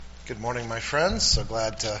Good morning, my friends. So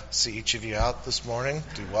glad to see each of you out this morning.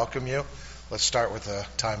 Do welcome you. Let's start with a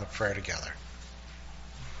time of prayer together.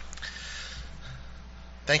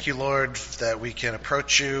 Thank you, Lord, that we can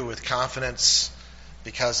approach you with confidence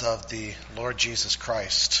because of the Lord Jesus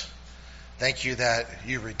Christ. Thank you that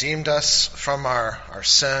you redeemed us from our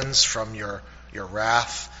sins, from your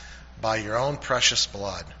wrath, by your own precious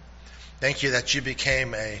blood. Thank you that you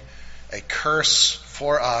became a curse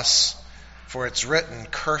for us, for it's written,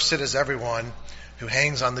 "Cursed is everyone who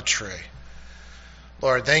hangs on the tree."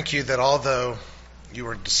 Lord, thank you that although you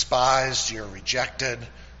were despised, you were rejected,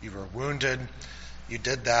 you were wounded, you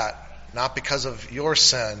did that not because of your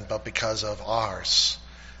sin, but because of ours.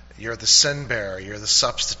 You're the sin bearer, you're the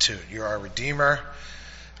substitute, you're our Redeemer,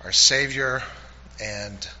 our Savior,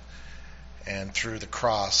 and through the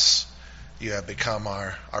cross, you have become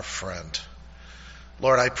our friend.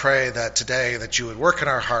 Lord, I pray that today that you would work in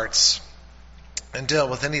our hearts and deal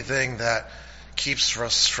with anything that keeps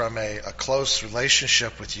us from a close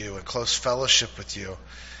relationship with you, a close fellowship with you.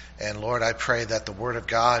 And Lord, I pray that the Word of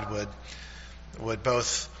God would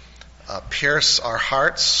both pierce our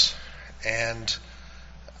hearts and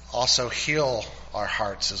also heal our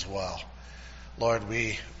hearts as well. Lord,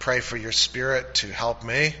 we pray for your Spirit to help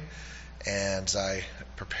me, and I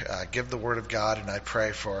give the Word of God, and I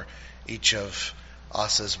pray for each of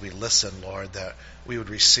us as we listen, Lord, that we would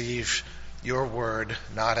receive your word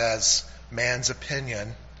not as man's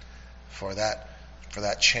opinion, for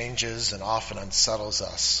that changes and often unsettles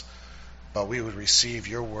us, but we would receive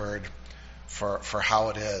your word for how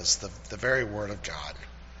it is, the very word of God,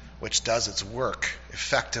 which does its work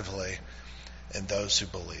effectively in those who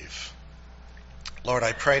believe. Lord,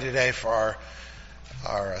 I pray today for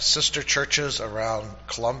our sister churches around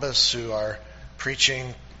Columbus who are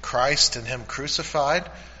preaching Christ and him crucified.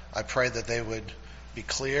 I pray that they would be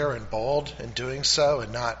clear and bold in doing so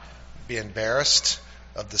and not be embarrassed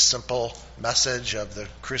of the simple message of the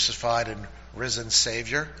crucified and risen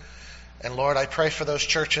Savior. And Lord, I pray for those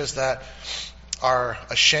churches that are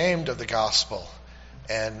ashamed of the gospel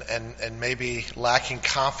and maybe lacking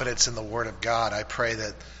confidence in the Word of God. I pray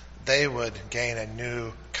that they would gain a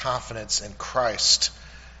new confidence in Christ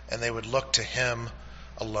and they would look to him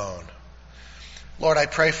alone. Lord, I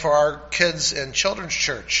pray for our kids in children's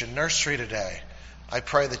church and nursery today. I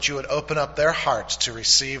pray that you would open up their hearts to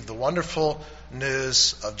receive the wonderful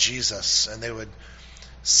news of Jesus, and they would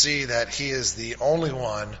see that he is the only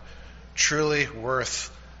one truly worth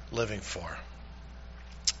living for.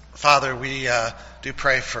 Father, we do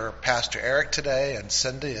pray for Pastor Eric today and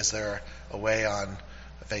Cindy as they're away on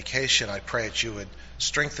vacation. I pray that you would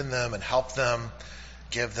strengthen them and help them,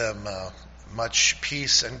 give them much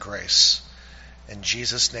peace and grace. In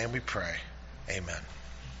Jesus' name we pray. Amen.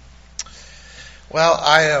 Well,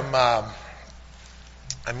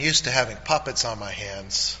 I'm used to having puppets on my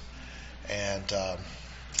hands and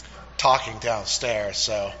talking downstairs,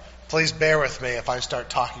 so please bear with me if I start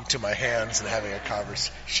talking to my hands and having a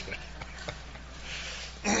conversation.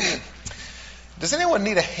 Does anyone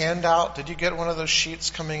need a handout? Did you get one of those sheets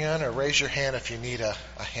coming in? Or raise your hand if you need a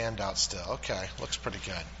handout still. Okay, looks pretty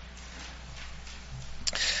good.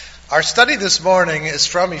 Our study this morning is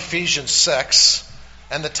from Ephesians 6,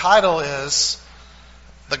 and the title is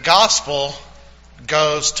 "The Gospel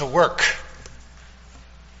Goes to Work."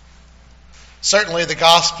 Certainly the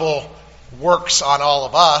gospel works on all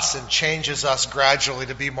of us and changes us gradually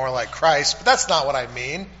to be more like Christ, but that's not what I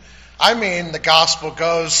mean. I mean the gospel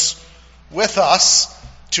goes with us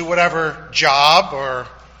to whatever job or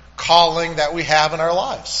calling that we have in our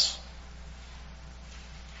lives.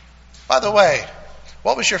 By the way,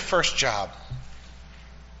 what was your first job?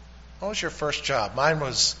 What was your first job? Mine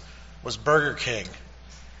was Burger King.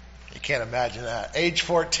 You can't imagine that. Age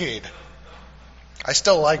 14. I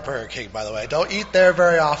still like Burger King, by the way. I don't eat there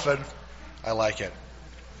very often. I like it.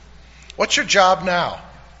 What's your job now?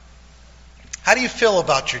 How do you feel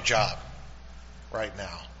about your job right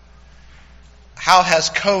now? How has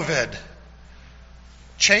COVID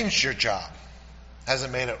changed your job? Has it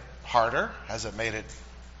made it harder? Has it made it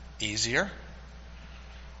easier?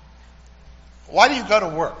 Why do you go to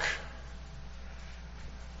work?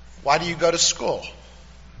 Why do you go to school?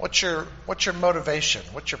 What's your motivation?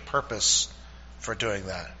 What's your purpose for doing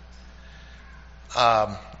that?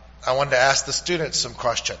 I wanted to ask the students some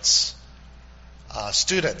questions.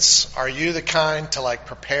 Students, are you the kind to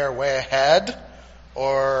prepare way ahead,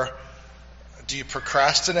 or do you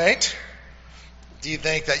procrastinate? Do you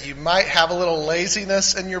think that you might have a little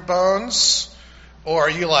laziness in your bones, or are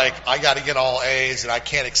you like, I got to get all A's and I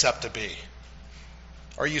can't accept a B?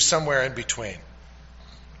 Or are you somewhere in between?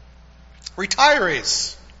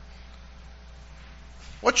 Retirees.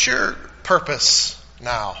 What's your purpose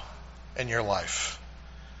now in your life?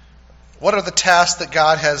 What are the tasks that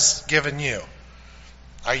God has given you?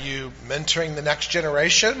 Are you mentoring the next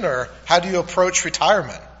generation, or how do you approach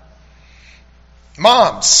retirement?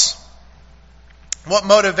 Moms, what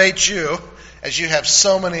motivates you as you have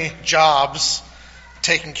so many jobs,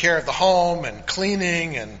 taking care of the home and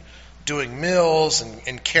cleaning and doing meals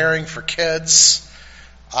and caring for kids?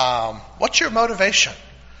 What's your motivation?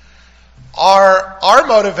 Are our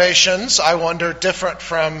motivations, I wonder, different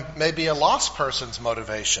from maybe a lost person's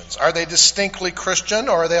motivations? Are they distinctly Christian,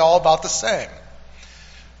 or are they all about the same?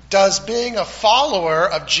 Does being a follower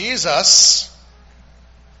of Jesus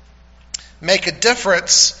make a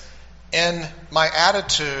difference in my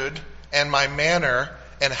attitude and my manner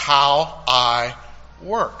and how I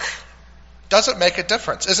work? Does it make a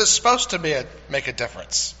difference? Is it supposed to make a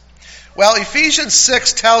difference? Well, Ephesians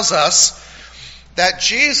 6 tells us that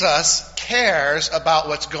Jesus cares about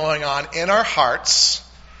what's going on in our hearts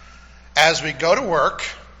as we go to work,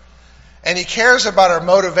 and he cares about our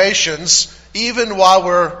motivations even while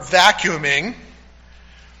we're vacuuming.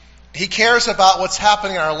 He cares about what's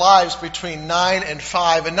happening in our lives between 9 and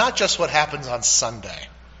 5, and not just what happens on Sunday.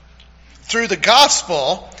 Through the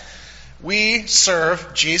gospel, we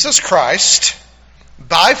serve Jesus Christ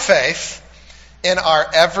by faith in our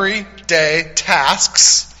everyday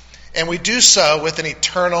tasks, and we do so with an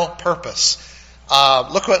eternal purpose.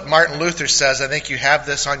 Look what Martin Luther says. I think you have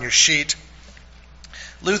this on your sheet.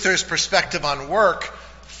 Luther's perspective on work,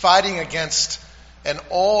 fighting against an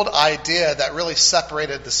old idea that really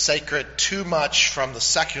separated the sacred too much from the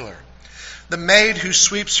secular. The maid who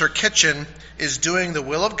sweeps her kitchen is doing the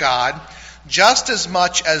will of God just as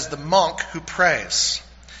much as the monk who prays.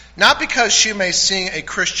 Not because she may sing a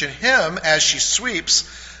Christian hymn as she sweeps,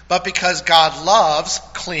 but because God loves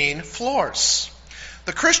clean floors.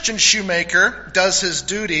 The Christian shoemaker does his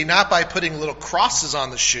duty not by putting little crosses on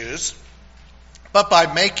the shoes, but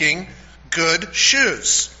by making good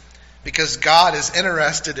shoes, because God is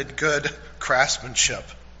interested in good craftsmanship.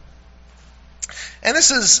 And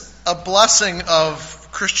this is a blessing of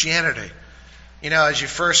Christianity. You know, as you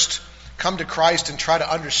first come to Christ and try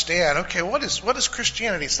to understand, okay, what is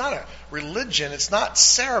Christianity? It's not a religion, it's not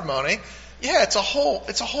ceremony. Yeah, it's a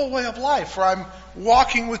whole way of life where I'm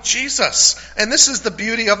walking with Jesus. And this is the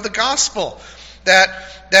beauty of the gospel,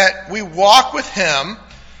 that we walk with him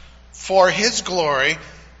for his glory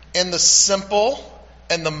in the simple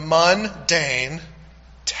and the mundane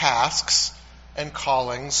tasks and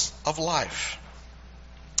callings of life.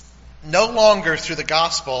 No longer through the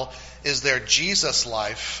gospel is there Jesus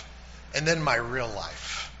life and then my real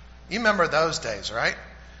life. You remember those days, right?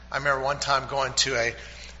 I remember one time going to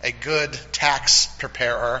a good tax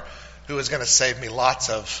preparer who was going to save me lots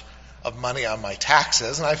of money on my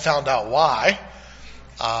taxes, and I found out why,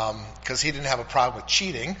 because he didn't have a problem with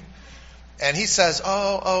cheating. And he says,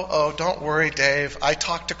 oh, don't worry, Dave. I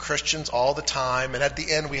talk to Christians all the time, and at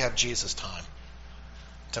the end we have Jesus time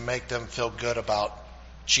to make them feel good about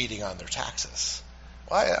cheating on their taxes.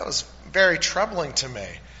 Well, that was very troubling to me.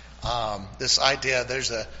 This idea, there's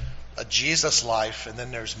a Jesus life, and then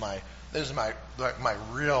there's my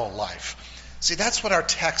real life. See, that's what our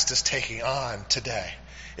text is taking on today.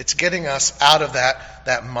 It's getting us out of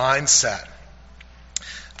that mindset.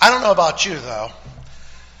 I don't know about you, though.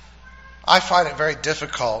 I find it very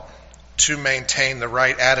difficult to maintain the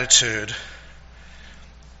right attitude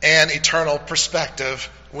and eternal perspective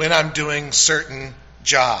when I'm doing certain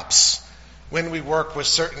jobs, when we work with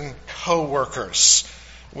certain co-workers,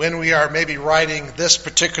 when we are maybe writing this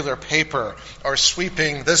particular paper or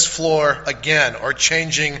sweeping this floor again or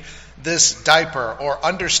changing this diaper or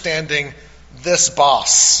understanding this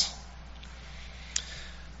boss.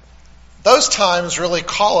 Those times really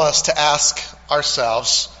call us to ask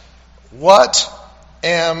ourselves, what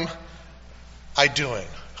am I doing?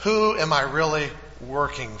 Who am I really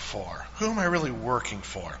working for? Who am I really working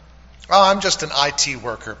for? Oh, I'm just an IT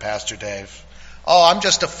worker, Pastor Dave. Oh, I'm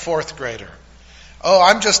just a fourth grader. Oh,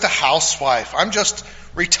 I'm just a housewife. I'm just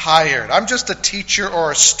retired. I'm just a teacher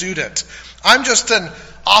or a student. I'm just an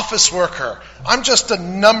office worker. I'm just a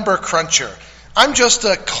number cruncher. I'm just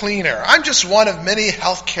a cleaner. I'm just one of many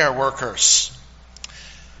healthcare workers.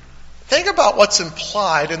 Think about what's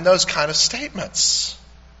implied in those kind of statements.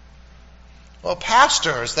 Well,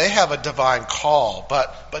 pastors, they have a divine call,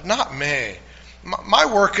 but not me.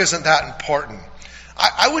 My work isn't that important.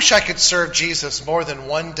 I wish I could serve Jesus more than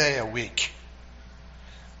one day a week.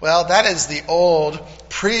 Well, that is the old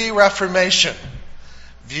pre-Reformation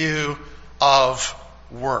view of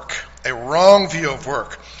work, a wrong view of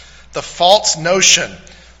work. The false notion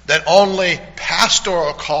that only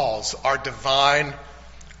pastoral calls are divine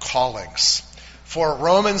callings. For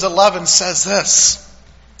Romans 11 says this,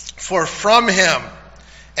 "For from him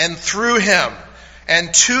and through him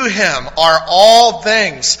and to him are all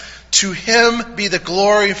things. To him be the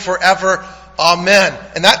glory forever. Amen."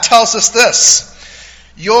 And that tells us this: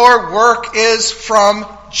 your work is from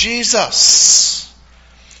Jesus.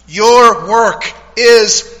 Your work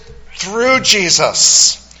is through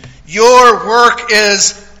Jesus. Your work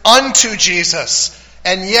is unto Jesus.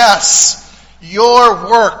 And yes, your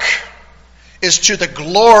work is to the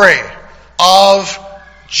glory of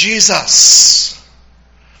Jesus.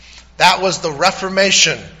 That was the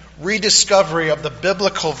Reformation, rediscovery of the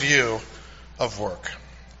biblical view of work.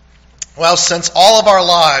 Well, since all of our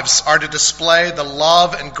lives are to display the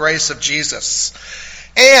love and grace of Jesus,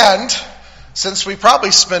 and since we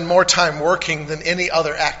probably spend more time working than any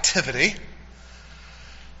other activity,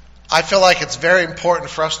 I feel like it's very important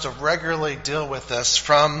for us to regularly deal with this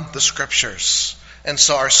from the Scriptures. And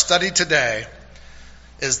so our study today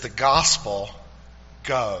is the gospel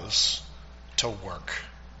goes to work.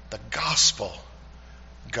 The gospel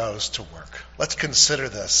goes to work. Let's consider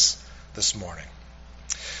this morning.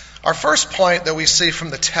 Our first point that we see from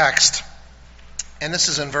the text, and this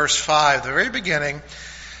is in verse 5, the very beginning,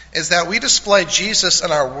 is that we display Jesus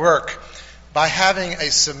in our work by having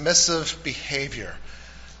a submissive behavior.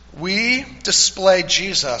 We display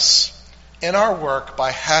Jesus in our work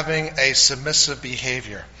by having a submissive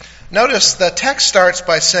behavior. Notice the text starts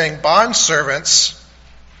by saying, "Bondservants,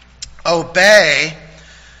 obey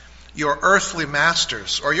your earthly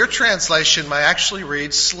masters." Or your translation might actually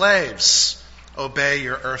read, "Slaves, obey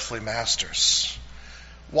your earthly masters."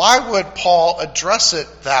 Why would Paul address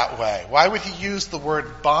it that way? Why would he use the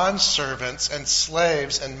word bondservants and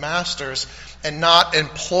slaves and masters and not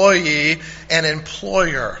employee and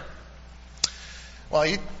employer? Well,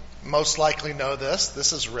 you most likely know this.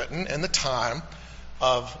 This is written in the time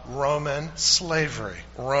of Roman slavery.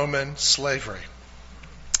 Roman slavery.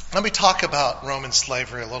 Let me talk about Roman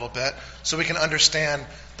slavery a little bit so we can understand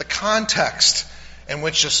the context in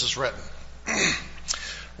which this is written.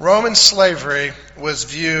 Roman slavery was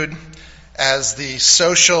viewed as the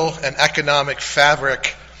social and economic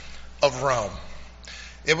fabric of Rome.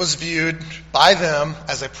 It was viewed by them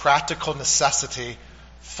as a practical necessity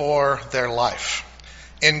for their life.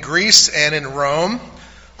 In Greece and in Rome,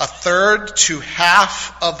 1/3 to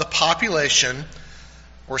half of the population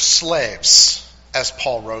were slaves, as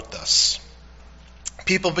Paul wrote this.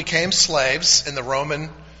 People became slaves in the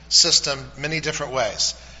Roman system many different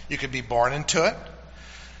ways. You could be born into it.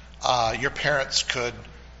 Your parents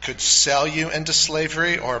could sell you into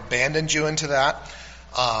slavery or abandon you into that.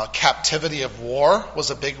 Captivity of war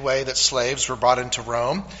was a big way that slaves were brought into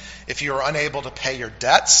Rome. If you were unable to pay your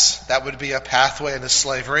debts, that would be a pathway into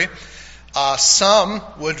slavery. Some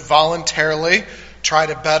would voluntarily try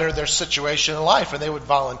to better their situation in life, and they would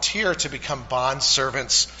volunteer to become bond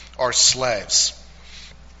servants or slaves.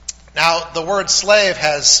 Now, the word slave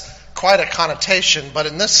has quite a connotation, but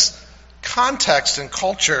in this context and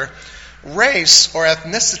culture, race or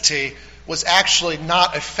ethnicity was actually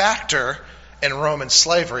not a factor in Roman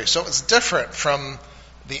slavery. So it was different from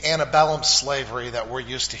the antebellum slavery that we're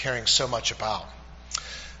used to hearing so much about.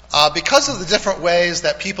 Because of the different ways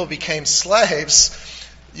that people became slaves,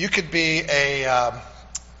 you could be a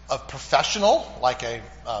professional, like a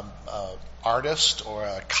artist or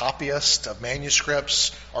a copyist of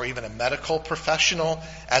manuscripts, or even a medical professional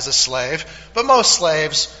as a slave. But most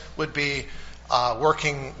slaves would be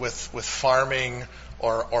working with farming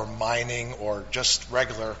or mining or just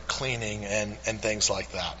regular cleaning and things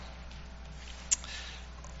like that.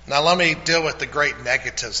 Now let me deal with the great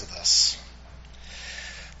negatives of this.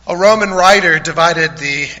 A Roman writer divided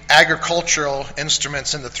the agricultural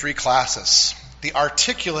instruments into 3 classes. The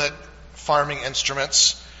articulate farming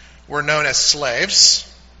instruments were known as slaves.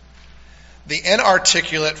 The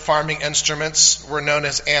inarticulate farming instruments were known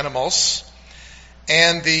as animals.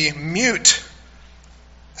 And the mute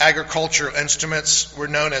agricultural instruments were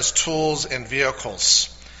known as tools and vehicles.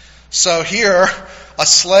 So here, a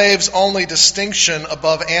slave's only distinction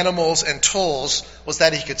above animals and tools was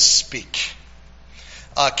that he could speak.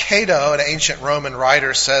 Cato, an ancient Roman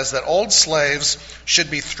writer, says that old slaves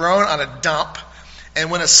should be thrown on a dump,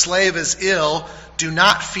 and when a slave is ill, do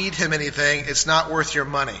not feed him anything. It's not worth your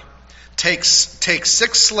money. Take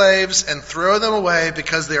 6 slaves and throw them away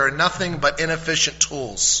because they are nothing but inefficient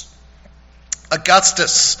tools.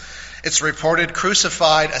 Augustus, it's reported,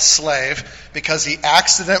 crucified a slave because he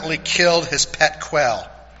accidentally killed his pet quail.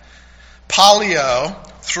 Pollio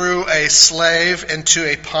threw a slave into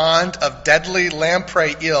a pond of deadly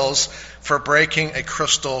lamprey eels for breaking a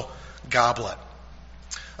crystal goblet.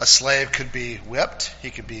 a slave could be whipped, he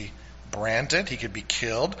could be branded, he could be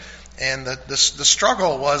killed. And the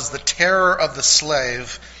struggle was, the terror of the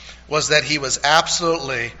slave was that he was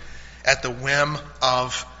absolutely at the whim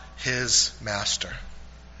of his master.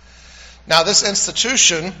 Now, this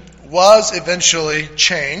institution was eventually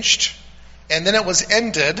changed, and then it was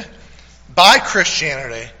ended by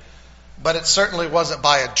Christianity, but it certainly wasn't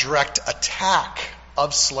by a direct attack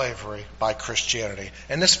of slavery by Christianity.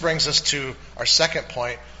 And this brings us to our second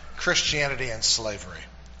point, Christianity and slavery.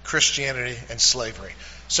 Christianity and slavery.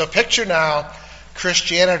 So picture now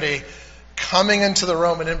Christianity coming into the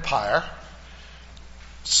Roman Empire,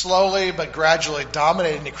 slowly but gradually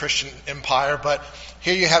dominating the Christian empire, but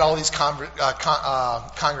here you had all these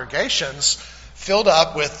congregations filled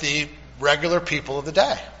up with the regular people of the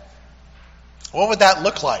day. What would that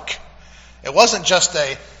look like? It wasn't just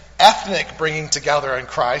a ethnic bringing together in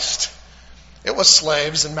Christ. It was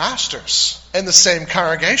slaves and masters in the same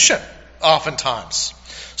congregation, oftentimes.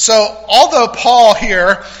 So, although Paul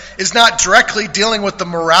here is not directly dealing with the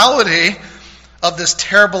morality of this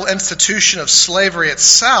terrible institution of slavery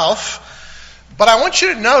itself, but I want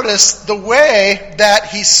you to notice the way that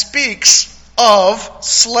he speaks of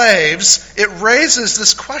slaves. It raises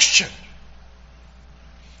this question.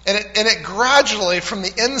 And it gradually, from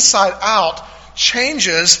the inside out,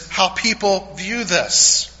 changes how people view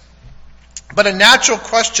this. But a natural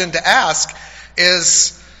question to ask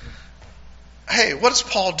is, hey, what is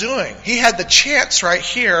Paul doing? He had the chance right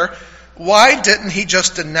here. Why didn't he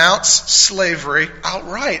just denounce slavery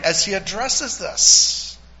outright as he addresses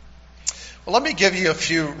this? Well, let me give you a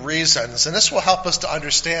few reasons, and this will help us to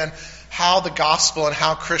understand how the gospel and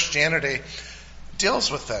how Christianity deals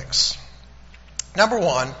with things. Number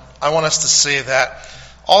one, I want us to see that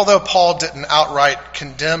although Paul didn't outright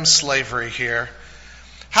condemn slavery here,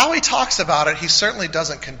 how he talks about it, he certainly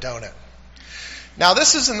doesn't condone it. Now,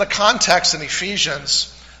 this is in the context in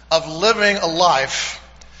Ephesians of living a life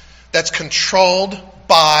that's controlled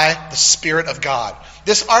by the Spirit of God.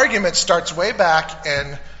 This argument starts way back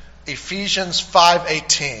in Ephesians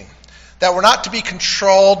 5:18. That we're not to be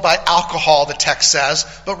controlled by alcohol, the text says,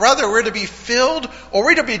 but rather we're to be filled, or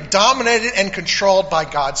we're to be dominated and controlled by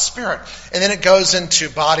God's Spirit. And then it goes into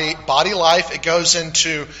body life. It goes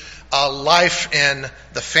into life in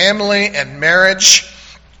the family and marriage.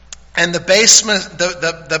 And the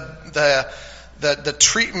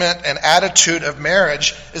treatment and attitude of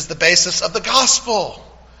marriage is the basis of the gospel.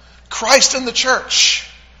 Christ and the church.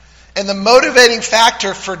 And the motivating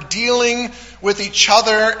factor for dealing with each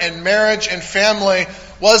other in marriage and family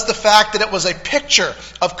was the fact that it was a picture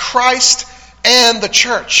of Christ and the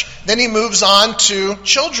church. Then he moves on to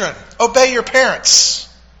children. Obey your parents.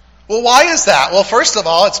 Well, why is that? Well, first of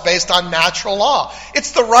all, it's based on natural law.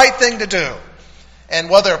 It's the right thing to do. And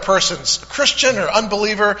whether a person's a Christian or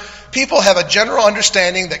unbeliever, people have a general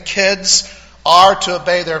understanding that kids are to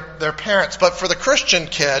obey their parents. But for the Christian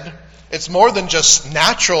kid, it's more than just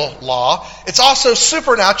natural law. It's also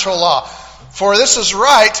supernatural law. For this is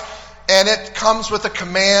right, and it comes with a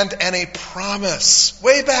command and a promise.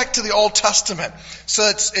 Way back to the Old Testament. So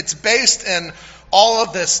it's based in all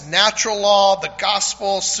of this natural law, the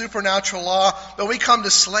gospel, supernatural law. But when we come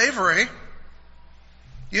to slavery,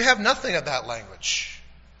 you have nothing of that language.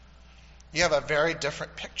 You have a very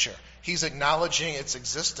different picture. He's acknowledging its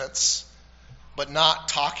existence, but not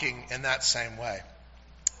talking in that same way.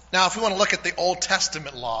 Now, if we want to look at the Old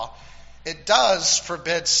Testament law, it does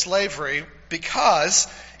forbid slavery because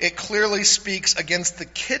it clearly speaks against the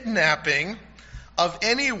kidnapping of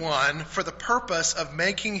anyone for the purpose of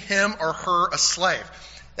making him or her a slave.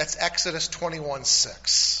 That's Exodus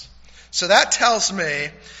 21:6. So that tells me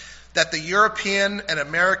that the European and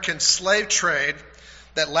American slave trade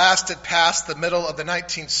that lasted past the middle of the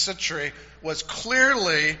 19th century was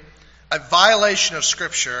clearly a violation of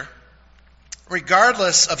Scripture,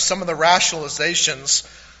 regardless of some of the rationalizations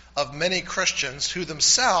of many Christians who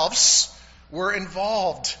themselves were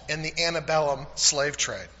involved in the antebellum slave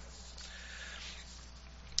trade.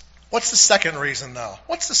 What's the second reason, though?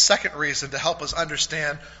 What's the second reason to help us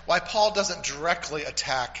understand why Paul doesn't directly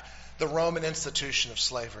attack the Roman institution of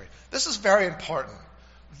slavery? This is very important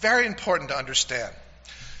to understand.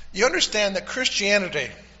 You understand that Christianity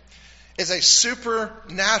is a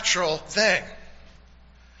supernatural thing.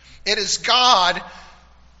 It is God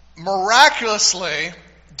miraculously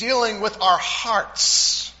dealing with our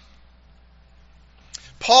hearts.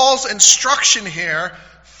 Paul's instruction here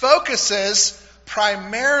focuses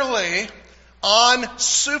primarily on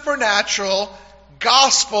supernatural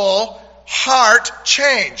gospel heart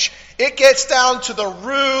change. It gets down to the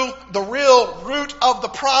real root of the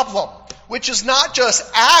problem, which is not just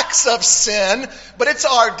acts of sin, but it's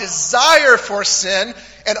our desire for sin,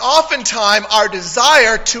 and oftentimes our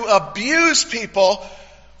desire to abuse people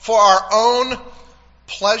for our own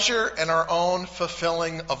pleasure and our own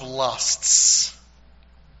fulfilling of lusts.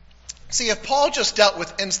 See, if Paul just dealt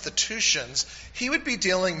with institutions, he would be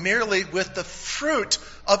dealing merely with the fruit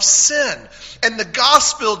of sin. And the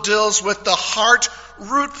gospel deals with the heart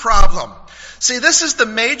root problem. See, this is the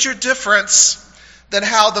major difference than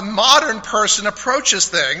how the modern person approaches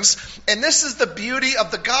things. And this is the beauty of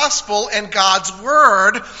the gospel and God's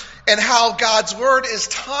word, and how God's word is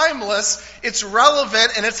timeless, it's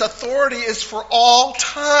relevant, and its authority is for all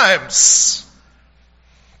times.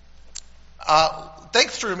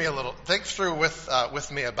 Think through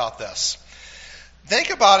with me about this. Think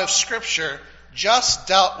about if Scripture just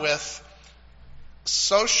dealt with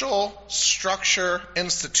social structure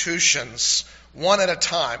institutions one at a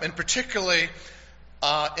time, and particularly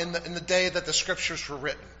in the day that the Scriptures were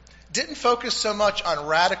written. Didn't focus so much on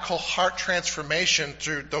radical heart transformation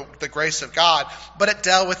through the grace of God, but it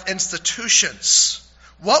dealt with institutions.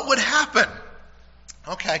 What would happen?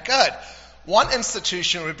 Okay, good. One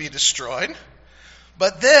institution would be destroyed.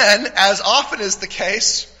 But then, as often is the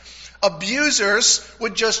case, abusers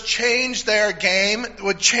would just change their game,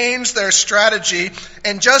 would change their strategy,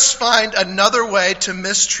 and just find another way to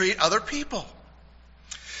mistreat other people.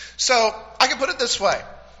 So, I can put it this way.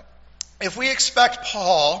 If we expect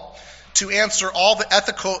Paul to answer all the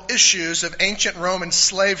ethical issues of ancient Roman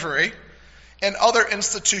slavery and other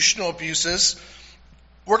institutional abuses,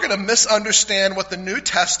 we're going to misunderstand what the New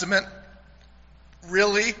Testament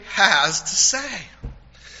really has to say.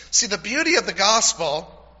 See, the beauty of the gospel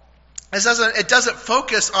is it doesn't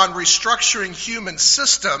focus on restructuring human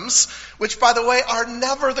systems, which, by the way, are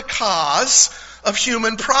never the cause of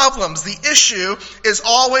human problems. The issue is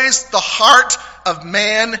always the heart of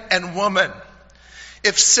man and woman.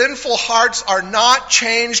 If sinful hearts are not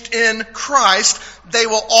changed in Christ, they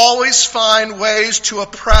will always find ways to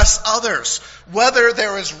oppress others, whether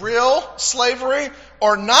there is real slavery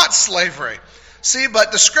or not slavery. See,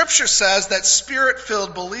 but the Scripture says that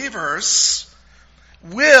Spirit-filled believers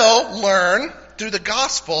will learn through the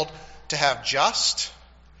gospel to have just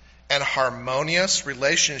and harmonious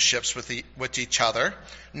relationships with each other,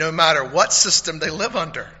 no matter what system they live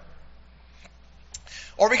under.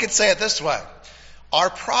 Or we could say it this way. Our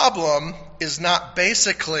problem is not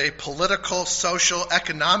basically political, social,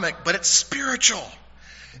 economic, but it's spiritual.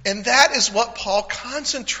 And that is what Paul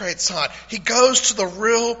concentrates on. He goes to the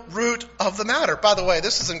real root of the matter. By the way,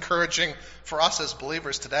 this is encouraging for us as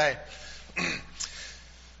believers today.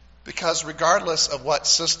 Because regardless of what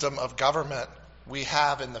system of government we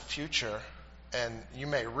have in the future, and you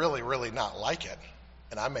may really, really not like it,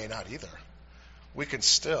 and I may not either, we can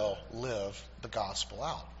still live the gospel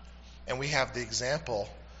out. And we have the example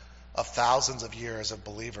of thousands of years of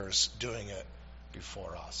believers doing it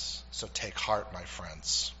before us. So take heart, my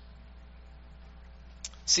friends.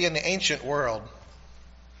 See, in the ancient world,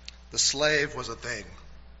 the slave was a thing.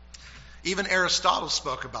 Even Aristotle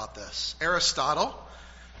spoke about this. Aristotle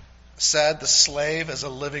said the slave is a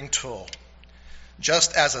living tool,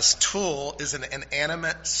 just as a tool is an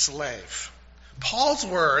inanimate slave. Paul's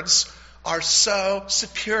words are so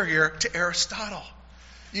superior to Aristotle.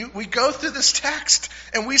 We go through this text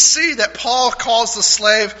and we see that Paul calls the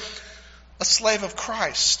slave a slave of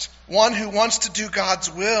Christ, one who wants to do God's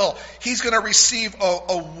will. He's going to receive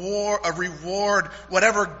a reward,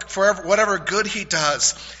 for whatever good he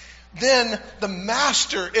does. Then the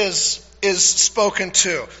master is spoken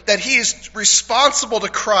to, that he is responsible to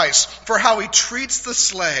Christ for how he treats the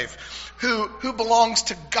slave who belongs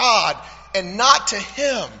to God and not to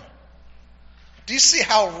him. Do you see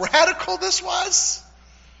how radical this was?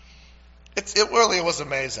 It really was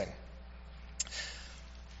amazing.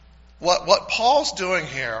 What Paul's doing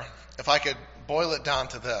here, if I could boil it down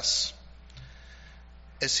to this,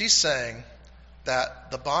 is he's saying that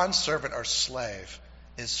the bondservant or slave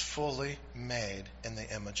is fully made in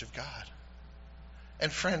the image of God.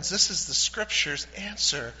 And friends, this is the Scripture's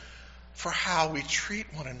answer for how we treat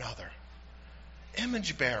one another.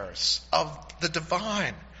 Image bearers of the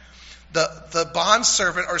divine. The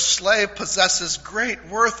bondservant or slave possesses great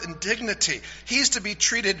worth and dignity. He's to be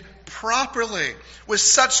treated properly. With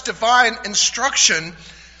such divine instruction,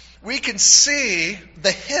 we can see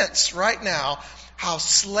the hints right now how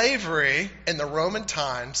slavery in the Roman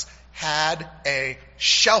times had a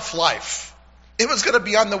shelf life. It was going to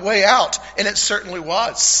be on the way out, and it certainly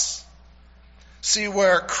was. See,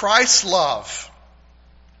 where Christ's love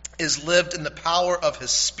is lived in the power of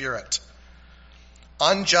his Spirit,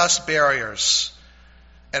 unjust barriers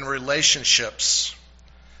and relationships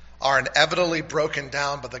are inevitably broken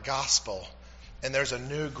down by the gospel, and there's a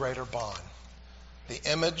new, greater bond.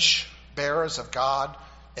 The image bearers of God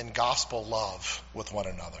in gospel love with one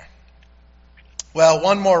another. Well,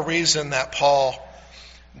 one more reason that Paul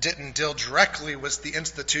didn't deal directly with the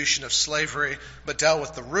institution of slavery, but dealt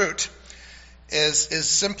with the root, is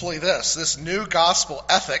simply this new gospel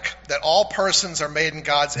ethic that all persons are made in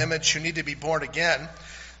God's image who need to be born again.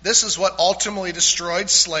 This is what ultimately destroyed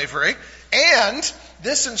slavery, and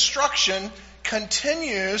this instruction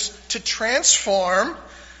continues to transform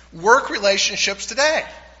work relationships today.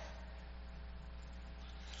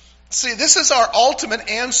 See, this is our ultimate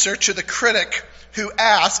answer to the critic who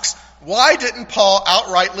asks, why didn't Paul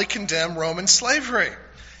outrightly condemn Roman slavery?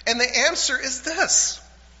 And the answer is this.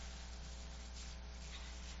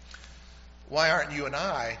 Why aren't you and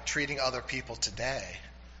I treating other people today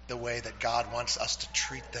the way that God wants us to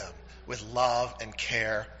treat them, with love and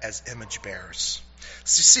care as image bearers?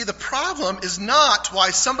 So you see, the problem is not why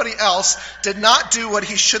somebody else did not do what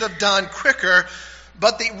he should have done quicker,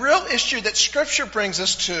 but the real issue that Scripture brings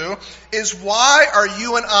us to is, why are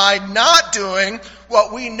you and I not doing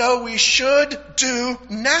what we know we should do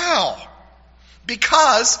now?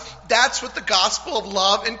 Because that's what the gospel of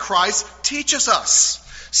love in Christ teaches us.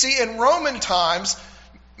 See, in Roman times,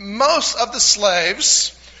 most of the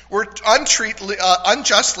slaves were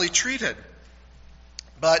unjustly treated.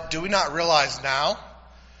 But do we not realize now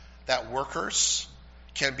that workers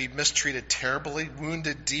can be mistreated terribly,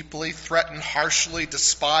 wounded deeply, threatened harshly,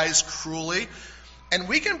 despised cruelly, and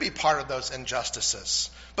we can be part of those injustices?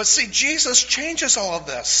 But see, Jesus changes all of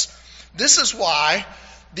this. This is why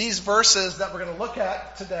these verses that we're going to look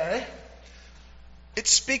at today, it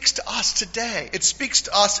speaks to us today. It speaks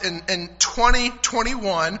to us in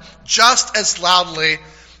 2021 just as loudly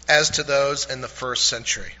as to those in the first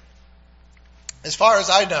century. As far as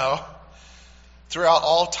I know, throughout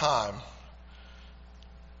all time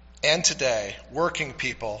and today, working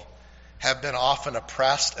people have been often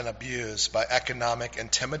oppressed and abused by economic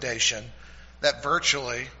intimidation that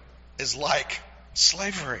virtually is like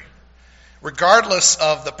slavery. Regardless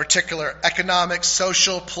of the particular economic,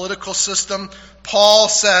 social, political system, Paul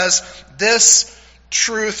says this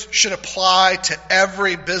truth should apply to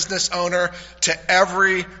every business owner, to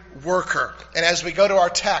every worker. And as we go to our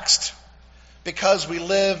text, because we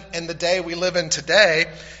live in the day we live in today,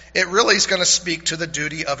 it really is going to speak to the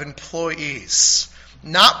duty of employees.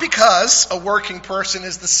 Not because a working person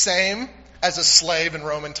is the same as a slave in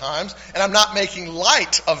Roman times, and I'm not making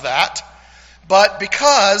light of that, but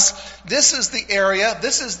because this is the area,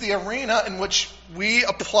 this is the arena in which we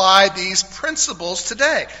apply these principles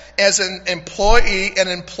today. As an employee and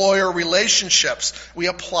employer relationships, we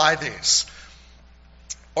apply these.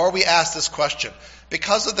 Or we ask this question: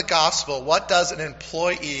 because of the gospel, what does an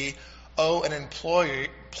employee owe an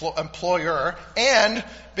employer? And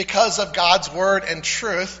because of God's word and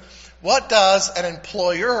truth, what does an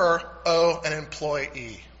employer owe an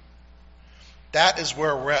employee? That is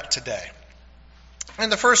where we're at today. And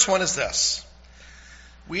the first one is this: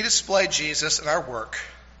 we display Jesus in our work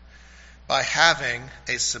by having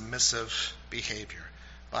a submissive behavior.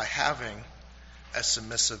 By having a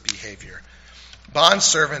submissive behavior.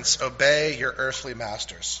 Bondservants, obey your earthly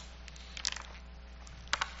masters.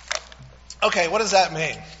 Okay, what does that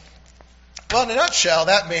mean? Well, in a nutshell,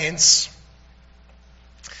 that means,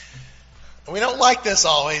 we don't like this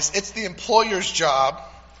always, it's the employer's job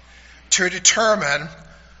to determine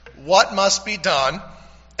what must be done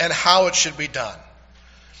and how it should be done.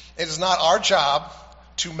 It is not our job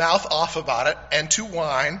to mouth off about it and to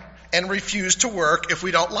whine and refuse to work if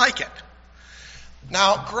we don't like it.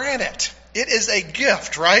 Now, granted, it is a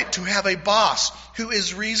gift, right, to have a boss who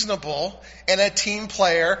is reasonable and a team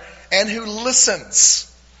player and who listens.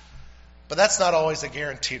 But that's not always a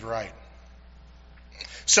guaranteed right.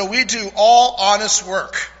 So we do all honest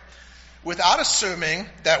work without assuming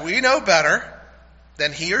that we know better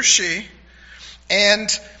than he or she. And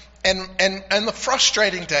the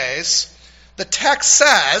frustrating days, the text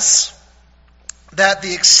says that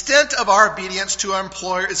the extent of our obedience to our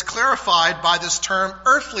employer is clarified by this term,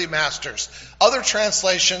 earthly masters. Other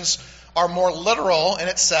translations are more literal, and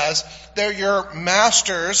it says they're your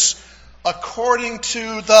masters according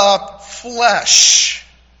to the flesh.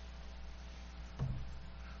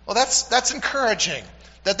 Well, that's encouraging,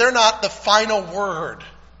 that they're not the final word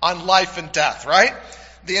on life and death, right?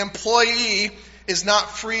 The employee is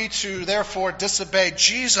not free to therefore disobey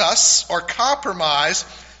Jesus or compromise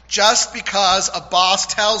just because a boss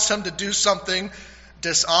tells him to do something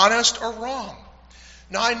dishonest or wrong.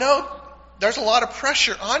 Now, I know there's a lot of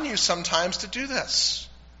pressure on you sometimes to do this.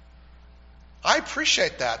 I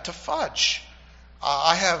appreciate that, to fudge.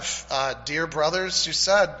 I have dear brothers who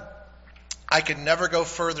said I could never go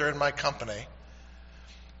further in my company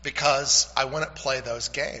because I wouldn't play those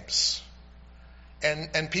games.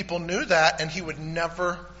 And people knew that, and he would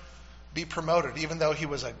never be promoted, even though he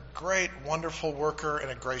was a great, wonderful worker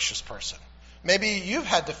and a gracious person. Maybe you've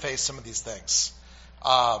had to face some of these things.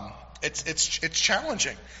 It's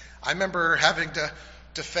challenging. I remember having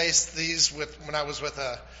to face these when I was with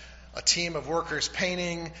a team of workers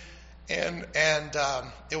painting, and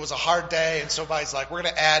it was a hard day, and somebody's like, we're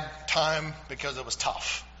going to add time because it was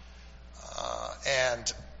tough.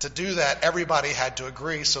 And to do that, everybody had to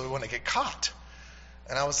agree so we wouldn't get caught.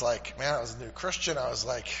 And I was like, man, I was a new Christian. I was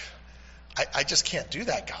like, I just can't do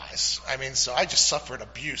that, guys. I mean, so I just suffered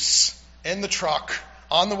abuse in the truck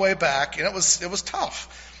on the way back, and it was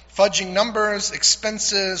tough. Fudging numbers,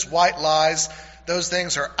 expenses, white lies, those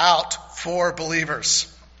things are out for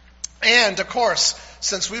believers. And, of course,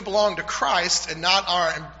 since we belong to Christ and not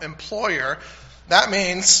our employer, that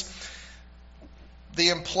means the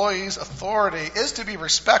employee's authority is to be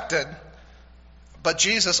respected, but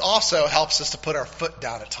Jesus also helps us to put our foot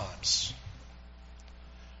down at times.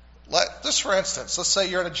 Just for instance, let's say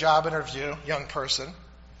you're in a job interview, young person,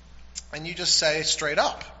 and you just say straight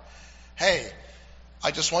up, hey,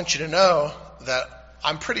 I just want you to know that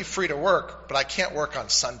I'm pretty free to work, but I can't work on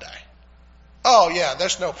Sunday. Oh, yeah,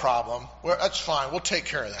 there's no problem. That's fine. We'll take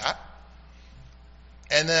care of that.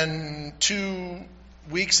 And then 2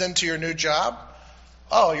 weeks into your new job,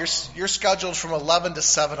 oh, you're scheduled from 11 to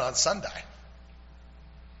 7 on Sunday.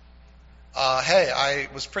 Hey, I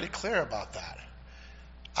was pretty clear about that.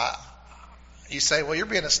 You say, well, you're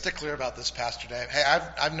being a stickler about this, Pastor Dave. Hey,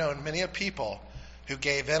 I've known many people who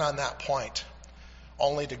gave in on that point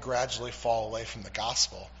only to gradually fall away from the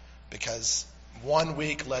gospel because 1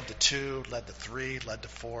 week led to 2, led to 3, led to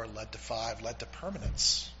 4, led to 5, led to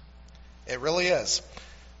permanence. It really is.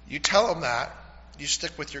 You tell them that, you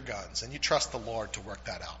stick with your guns, and you trust the Lord to work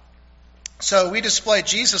that out. So we display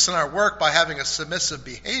Jesus in our work by having a submissive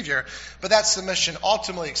behavior, but that submission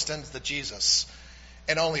ultimately extends to Jesus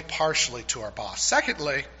and only partially to our boss.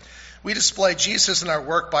 Secondly, we display Jesus in our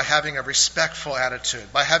work by having a respectful attitude,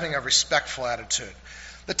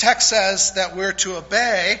 The text says that we're to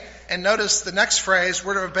obey, and notice the next phrase,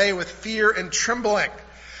 we're to obey with fear and trembling.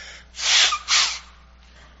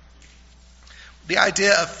 The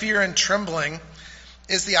idea of fear and trembling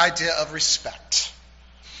is the idea of respect.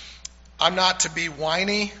 I'm not to be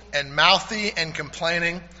whiny and mouthy and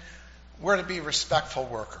complaining. We're to be respectful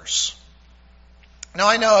workers. Now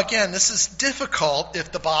I know, again, this is difficult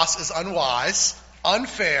if the boss is unwise,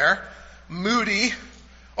 unfair, moody,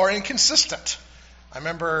 or inconsistent. I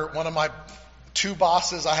remember one of my 2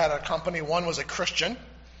 bosses I had at a company. One was a Christian,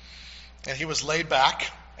 and he was laid back,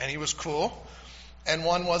 and he was cool. And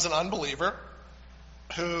one was an unbeliever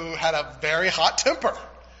who had a very hot temper.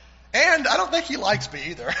 And I don't think he likes me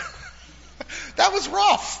either. That was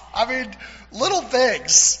rough. I mean, little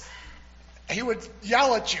things he would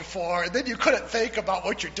yell at you for, and then you couldn't think about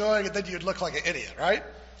what you're doing, and then you'd look like an idiot, right?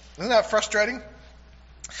 Isn't that frustrating?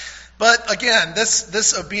 But again,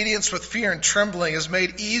 this obedience with fear and trembling is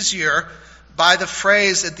made easier by the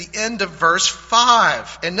phrase at the end of verse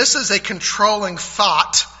 5. And this is a controlling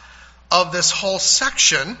thought of this whole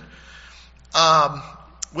section.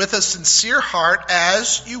 With a sincere heart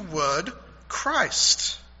as you would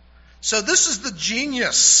Christ. So this is the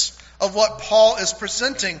genius of what Paul is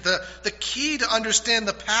presenting, the key to understand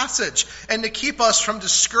the passage and to keep us from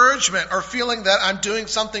discouragement or feeling that I'm doing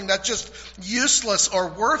something that's just useless or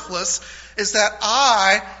worthless, is that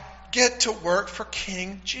I get to work for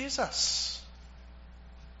King Jesus.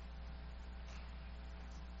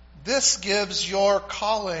 This gives your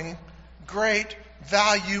calling great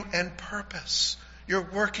value and purpose. You're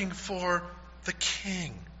working for the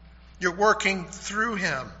King. You're working through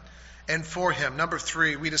him and for him. Number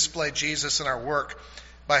 3, we display Jesus in our work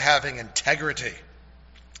by having integrity.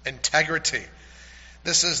 Integrity.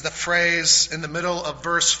 This is the phrase in the middle of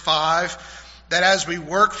verse 5, that as we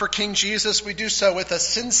work for King Jesus, we do so with a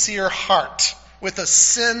sincere heart. With a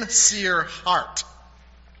sincere heart.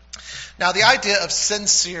 Now, the idea of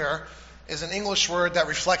sincere is an English word that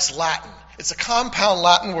reflects Latin. It's a compound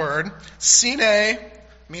Latin word, sine,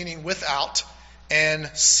 meaning without, and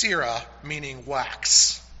cera, meaning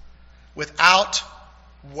wax. Without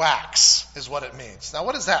wax is what it means. Now,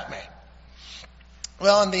 what does that mean?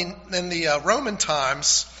 Well, in the Roman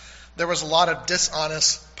times, there was a lot of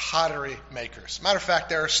dishonest pottery makers. Matter of fact,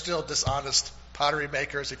 there are still dishonest pottery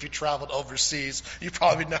makers. If you traveled overseas, you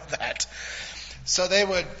probably know that. So they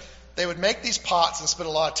would make these pots and spend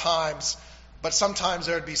a lot of times, but sometimes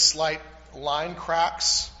there would be slight line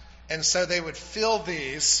cracks, And so they would fill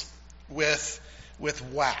these with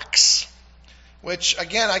wax. Which,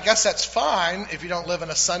 again, I guess that's fine if you don't live in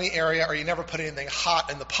a sunny area or you never put anything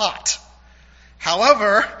hot in the pot.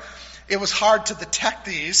 However, it was hard to detect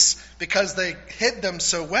these because they hid them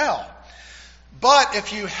so well. But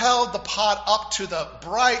if you held the pot up to the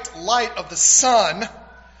bright light of the sun,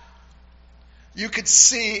 you could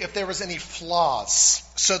see if there was any flaws.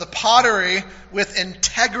 So the pottery with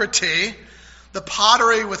integrity, the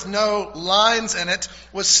pottery with no lines in it,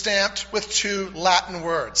 was stamped with 2 Latin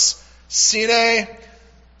words. Sine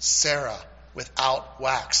cera, without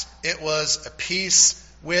wax. It was a piece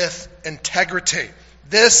with integrity.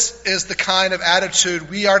 This is the kind of attitude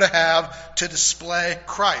we are to have to display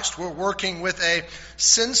Christ. We're working with a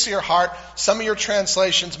sincere heart. Some of your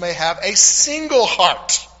translations may have a single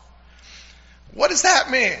heart. What does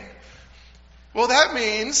that mean? Well, that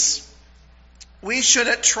means we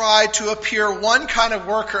shouldn't try to appear one kind of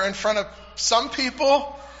worker in front of some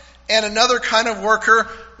people and another kind of worker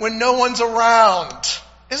when no one's around.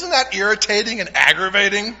 Isn't that irritating and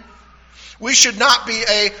aggravating? We should not be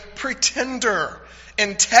a pretender.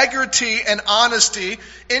 Integrity and honesty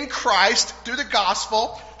in Christ through the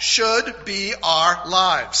gospel should be our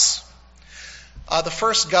lives. The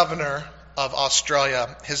first governor of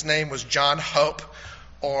Australia, his name was John Hope,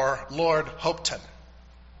 or Lord Hopetoun.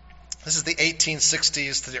 This is the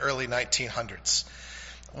 1860s to the early 1900s.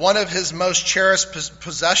 One of his most cherished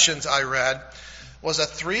possessions, I read, was a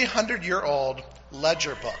 300-year-old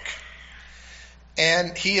ledger book.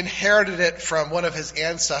 And he inherited it from one of his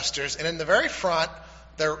ancestors. And in the very front,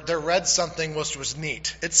 there read something which was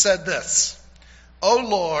neat. It said this: "O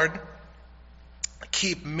Lord,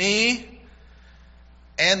 keep me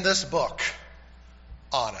and this book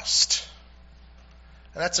honest."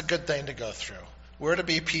 And that's a good thing to go through. We're to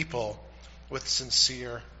be people with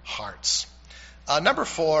sincere hearts. Number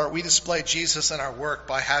 4, we display Jesus in our work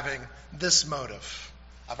by having this motive.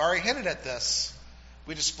 I've already hinted at this.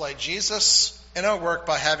 We display Jesus in our work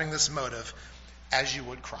by having this motive: as you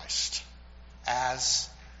would Christ. As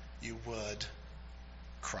you would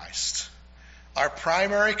Christ. Our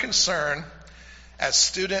primary concern as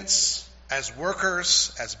students, as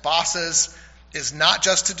workers, as bosses, is not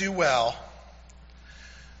just to do well,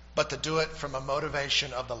 but to do it from a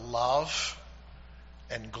motivation of the love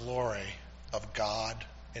and glory of God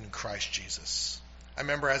in Christ Jesus. I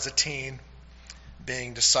remember as a teen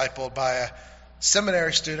being discipled by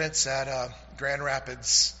seminary students at Grand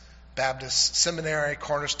Rapids Baptist Seminary,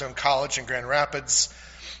 Cornerstone College in Grand Rapids.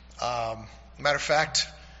 Matter of fact,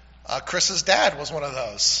 Chris's dad was one of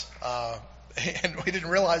those. And we didn't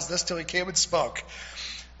realize this till he came and spoke.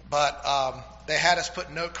 But they had us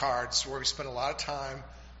put note cards where we spent a lot of time: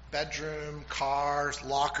 bedroom, cars,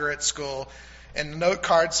 locker at school. And the note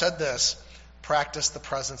card said this: practice the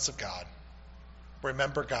presence of God.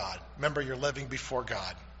 Remember God. Remember you're living before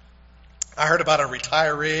God. I heard about a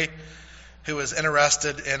retiree who was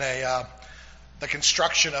interested in the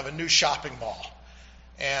construction of a new shopping mall.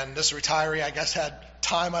 And this retiree, I guess, had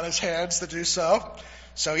time on his hands to do so.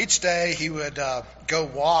 So each day he would go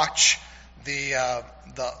watch the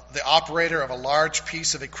operator of a large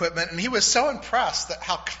piece of equipment. And he was so impressed that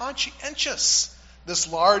how conscientious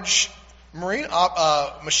this large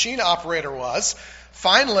machine operator was.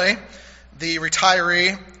 Finally, the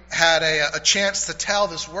retiree had a chance to tell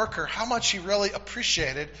this worker how much he really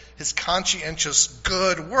appreciated his conscientious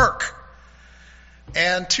good work.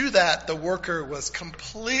 And to that, the worker was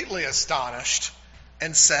completely astonished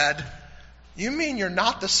and said, "You mean you're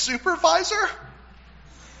not the supervisor?"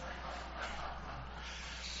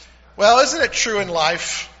 Well, isn't it true in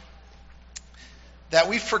life that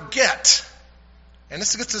we forget, and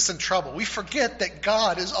this gets us in trouble, we forget that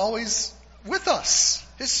God is always with us.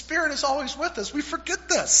 His Spirit is always with us. We forget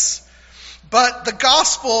this. But the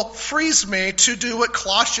gospel frees me to do what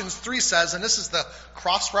Colossians 3 says, and this is the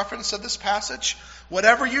cross-reference of this passage.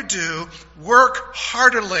 Whatever you do, work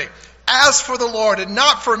heartily, as for the Lord and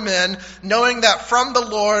not for men, knowing that from the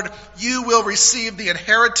Lord you will receive the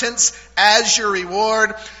inheritance as your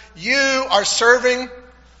reward. You are serving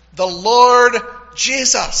the Lord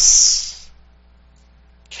Jesus.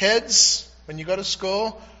 Kids, when you go to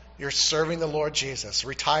school, you're serving the Lord Jesus.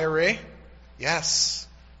 Retiree, yes,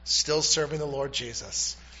 still serving the Lord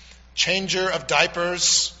Jesus. Changer of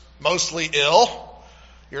diapers, mostly ill,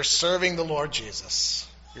 you're serving the Lord Jesus.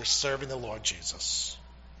 You're serving the Lord Jesus.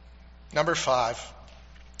 Number 5,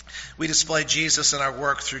 we display Jesus in our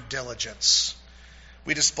work through diligence.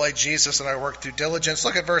 We display Jesus in our work through diligence.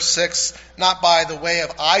 Look at verse 6. Not by the way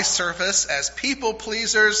of eye service as people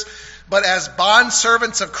pleasers, but as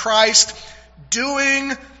bondservants of Christ,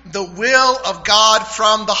 doing the will of God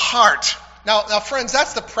from the heart. Now, friends,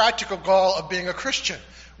 that's the practical goal of being a Christian.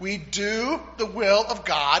 We do the will of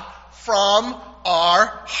God from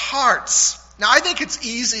our hearts. Now, I think it's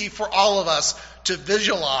easy for all of us to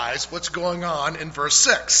visualize what's going on in verse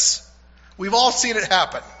 6. We've all seen it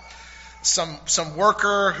happen. Some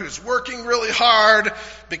worker who's working really hard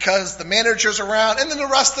because the manager's around, and then the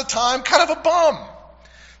rest of the time, kind of a bum.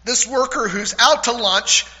 This worker who's out to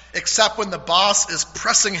lunch, except when the boss is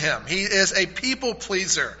pressing him. He is a people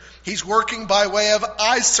pleaser. He's working by way of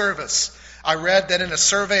eye service. I read that in a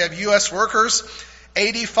survey of U.S. workers,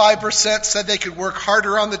 85% said they could work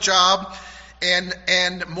harder on the job,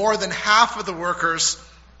 and more than half of the workers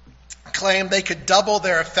claimed they could double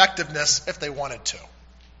their effectiveness if they wanted to.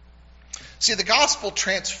 See, the gospel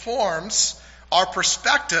transforms our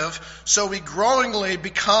perspective so we growingly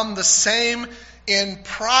become the same in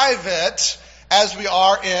private as we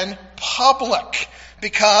are in public.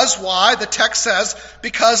 Because, why? The text says,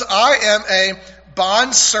 because I am a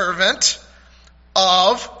bondservant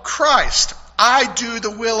of Christ. I do the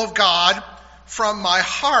will of God from my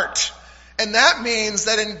heart. And that means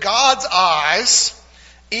that in God's eyes,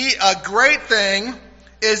 a great thing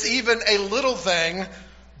is even a little thing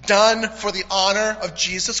done for the honor of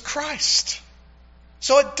Jesus Christ.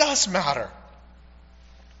 So it does matter.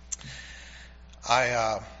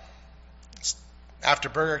 After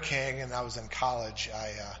Burger King and I was in college,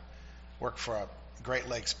 I worked for a Great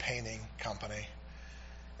Lakes painting company.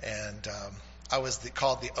 And I was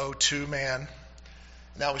called the O2 man.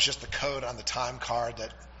 And that was just the code on the time card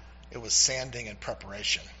that it was sanding in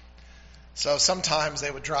preparation. So sometimes they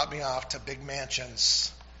would drop me off to big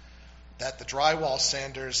mansions that the drywall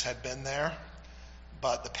sanders had been there,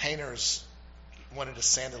 but the painters wanted to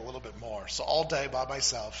sand it a little bit more. So all day by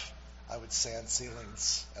myself, I would sand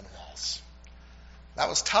ceilings and walls. That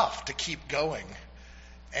was tough to keep going.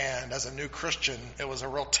 And as a new Christian, it was a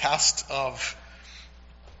real test of,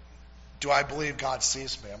 do I believe God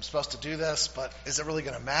sees me? I'm supposed to do this, but is it really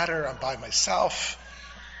going to matter? I'm by myself.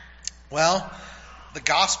 Well, the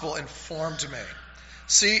gospel informed me.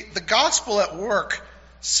 See, the gospel at work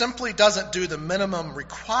simply doesn't do the minimum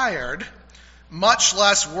required, much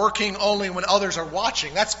less working only when others are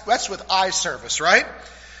watching. That's with eye service, right?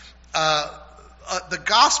 The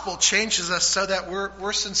gospel changes us so that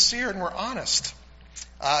we're sincere and we're honest.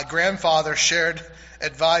 A grandfather shared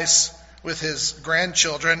advice with his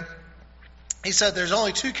grandchildren. He said there's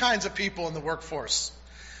only two kinds of people in the workforce: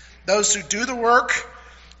 those who do the work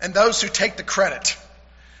and those who take the credit.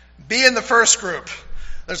 Be in the first group.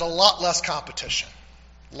 There's a lot less competition.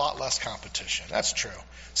 That's true.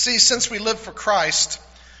 See, since we live for Christ,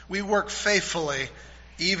 we work faithfully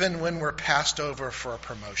even when we're passed over for a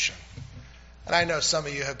promotion. And I know some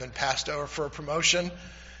of you have been passed over for a promotion,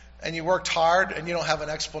 and you worked hard and you don't have an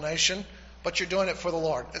explanation, but you're doing it for the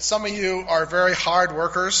Lord. And some of you are very hard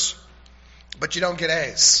workers, but you don't get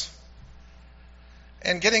A's.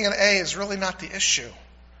 And getting an A is really not the issue.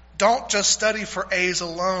 Don't just study for A's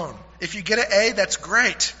alone. If you get an A, that's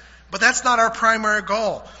great. But that's not our primary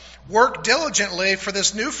goal. Work diligently for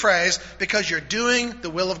this new phrase because you're doing the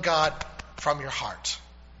will of God from your heart.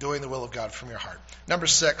 Doing the will of God from your heart. Number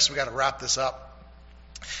 6, we got to wrap this up.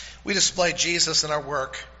 We display Jesus in our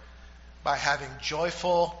work by having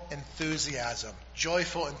joyful enthusiasm.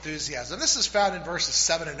 Joyful enthusiasm. This is found in verses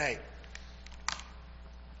 7 and 8.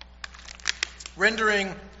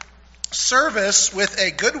 Rendering service with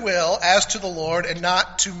a good will as to the Lord and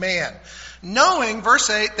not to man. Knowing, verse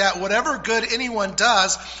 8, that whatever good anyone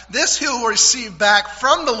does, this he will receive back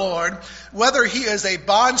from the Lord, whether he is a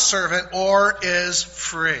bondservant or is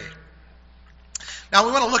free. Now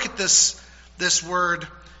we want to look at this word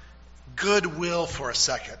goodwill for a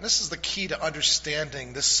second. This is the key to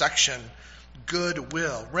understanding this section,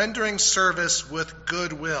 goodwill. Rendering service with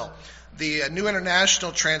goodwill. The New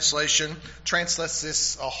International Translation translates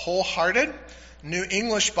this wholehearted. New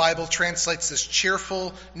English Bible translates this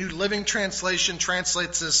cheerful. New Living Translation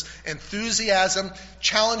translates this enthusiasm.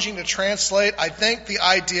 Challenging to translate. I think the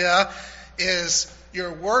idea is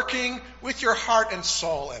you're working with your heart and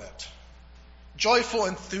soul in it. Joyful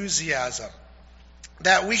enthusiasm.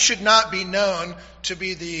 That we should not be known to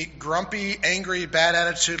be the grumpy, angry, bad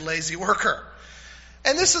attitude, lazy worker.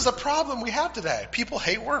 And this is a problem we have today. People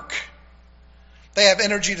hate work. They have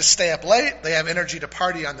energy to stay up late. They have energy to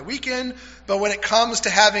party on the weekend. But when it comes to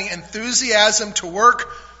having enthusiasm to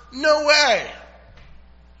work, no way.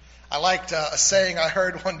 I liked a saying I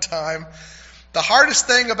heard one time. The hardest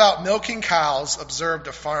thing about milking cows, observed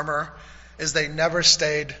a farmer, is they never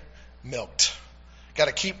stayed milked. Got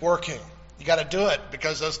to keep working. You got to do it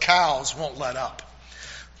because those cows won't let up.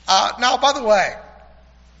 Now, by the way,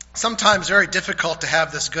 sometimes very difficult to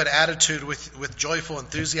have this good attitude with joyful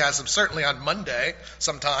enthusiasm, certainly on Monday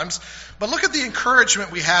sometimes. But look at the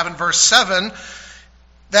encouragement we have in verse 7,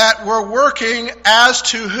 that we're working as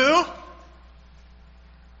to who?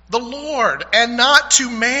 The Lord, and not to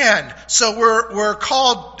man. So we're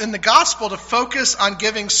called in the gospel to focus on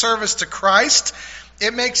giving service to Christ.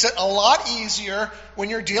 It makes it a lot easier when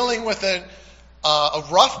you're dealing with a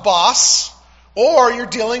rough boss or you're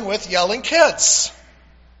dealing with yelling kids.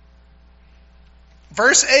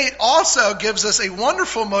 Verse 8 also gives us a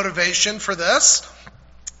wonderful motivation for this.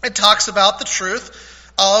 It talks about the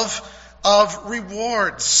truth of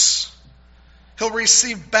rewards. He'll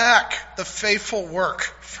receive back the faithful work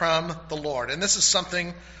from the Lord. And this is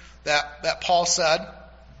something that Paul said,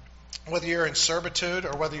 whether you're in servitude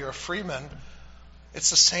or whether you're a freeman, it's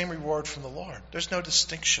the same reward from the Lord. There's no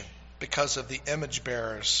distinction because of the image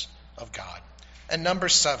bearers of God. And number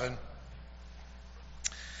 7,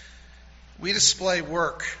 we display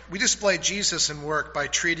Jesus in work by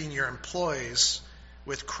treating your employees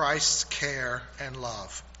with Christ's care and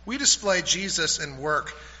love. We display Jesus in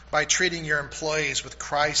work by treating your employees with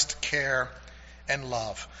Christ's care and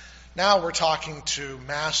love. Now we're talking to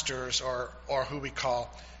masters or who we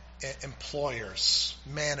call employers,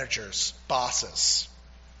 managers, bosses.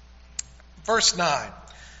 Verse 9,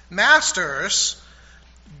 masters,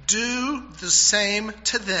 do the same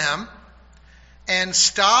to them and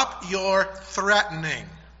stop your threatening,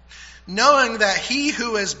 knowing that he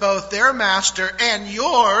who is both their master and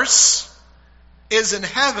yours is in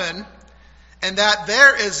heaven, and that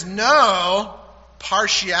there is no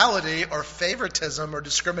partiality or favoritism or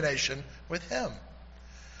discrimination with him.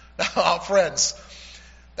 Now, friends,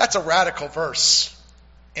 that's a radical verse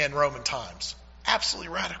in Roman times.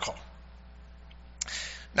 Absolutely radical.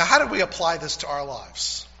 Now, how do we apply this to our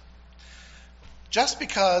lives? Just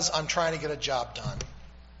because I'm trying to get a job done,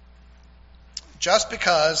 just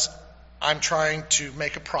because I'm trying to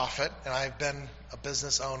make a profit, and I've been a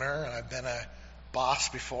business owner and I've been a boss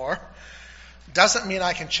before, doesn't mean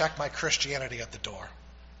I can check my Christianity at the door.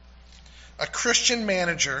 A Christian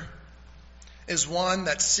manager is one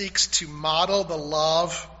that seeks to model the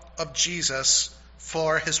love of Jesus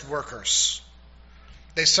for his workers.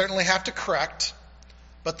 They certainly have to correct,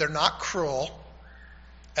 but they're not cruel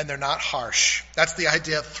and they're not harsh. That's the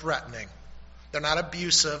idea of threatening. They're not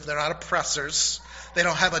abusive. They're not oppressors. They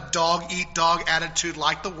don't have a dog-eat-dog attitude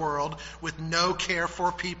like the world with no care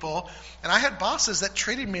for people. And I had bosses that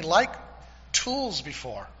treated me like tools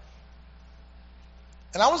before.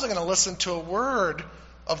 And I wasn't going to listen to a word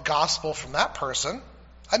of gospel from that person.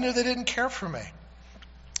 I knew they didn't care for me.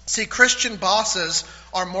 See, Christian bosses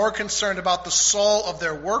are more concerned about the soul of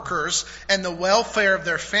their workers and the welfare of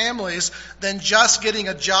their families than just getting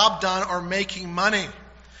a job done or making money.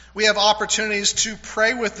 We have opportunities to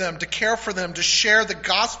pray with them, to care for them, to share the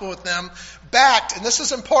gospel with them, backed, and this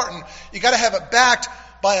is important, you got to have it backed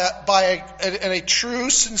by a true,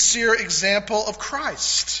 sincere example of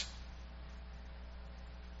Christ.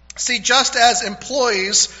 See, just as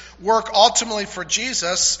employees work ultimately for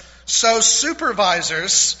Jesus, so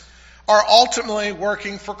supervisors are ultimately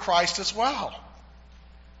working for Christ as well.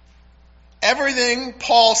 Everything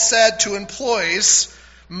Paul said to employees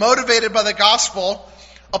motivated by the gospel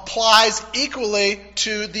applies equally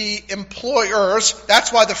to the employers.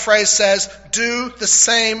 That's why the phrase says, do the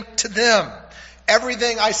same to them.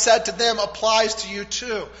 Everything I said to them applies to you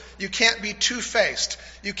too. You can't be two-faced.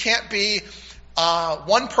 You can't be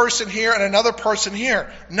one person here and another person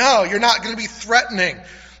here. No, you're not going to be threatening.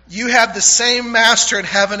 You have the same master in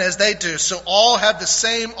heaven as they do. So all have the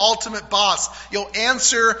same ultimate boss. You'll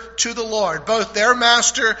answer to the Lord. Both their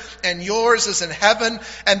master and yours is in heaven,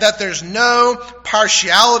 and that there's no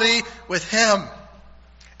partiality with him.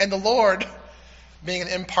 And the Lord, being an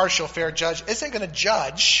impartial, fair judge, isn't going to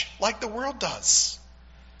judge like the world does.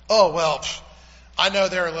 Oh, well, I know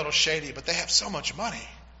they're a little shady, but they have so much money.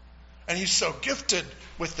 And he's so gifted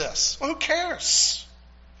with this. Well, who cares?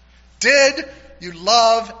 Did you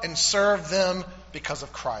love and serve them because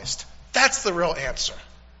of Christ? That's the real answer.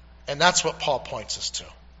 And that's what Paul points us to.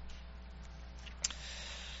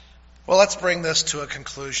 Well, let's bring this to a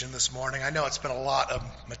conclusion this morning. I know it's been a lot of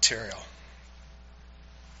material.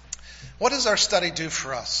 What does our study do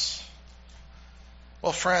for us?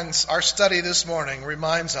 Well, friends, our study this morning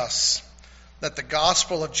reminds us that the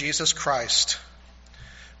gospel of Jesus Christ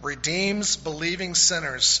redeems believing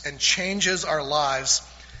sinners and changes our lives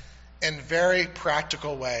in very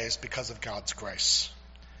practical ways because of God's grace.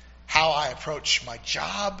 How I approach my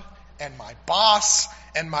job and my boss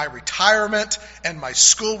and my retirement and my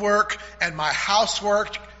schoolwork and my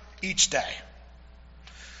housework each day.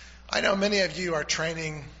 I know many of you are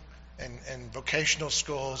training in vocational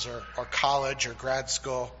schools or college or grad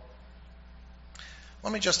school.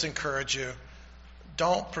 Let me just encourage you,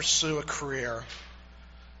 don't pursue a career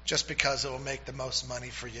just because it will make the most money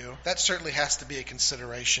for you. That certainly has to be a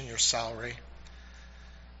consideration, your salary.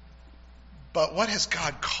 But what has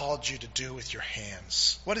God called you to do with your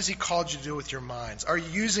hands? What has he called you to do with your minds? Are you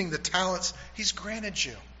using the talents he's granted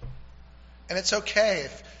you? And it's okay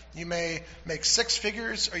if you may make six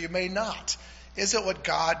figures or you may not. Is it what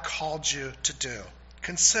God called you to do?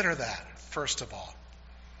 Consider that, first of all.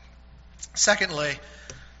 Secondly,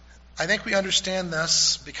 I think we understand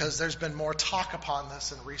this because there's been more talk upon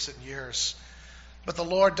this in recent years. But the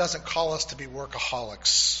Lord doesn't call us to be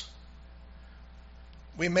workaholics.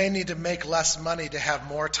 We may need to make less money to have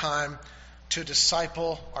more time to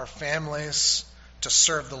disciple our families, to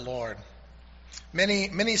serve the Lord.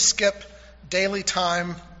 Many skip daily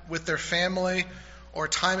time with their family or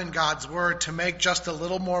time in God's Word to make just a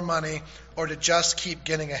little more money or to just keep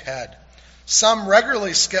getting ahead. Some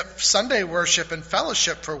regularly skip Sunday worship and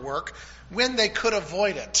fellowship for work when they could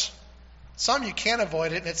avoid it. Some you can't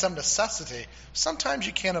avoid it, and it's a necessity. Sometimes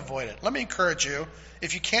you can't avoid it. Let me encourage you,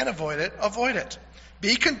 if you can't avoid it, avoid it.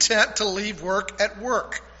 Be content to leave work at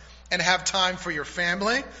work and have time for your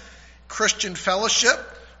family, Christian fellowship,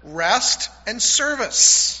 rest, and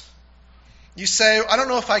service. You say, I don't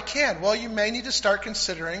know if I can. Well, you may need to start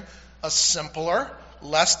considering a simpler,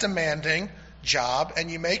 less demanding job,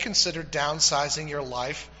 and you may consider downsizing your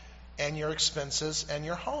life and your expenses and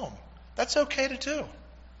your home. That's okay to do.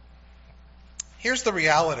 Here's the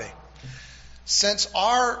reality. Since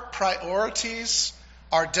our priorities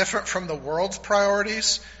are different from the world's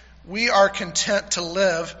priorities, we are content to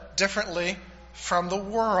live differently from the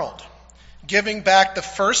world. Giving back the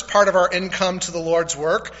first part of our income to the Lord's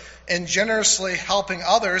work and generously helping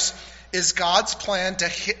others is God's plan to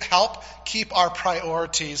help keep our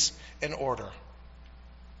priorities in order.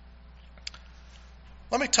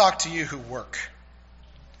 Let me talk to you who work.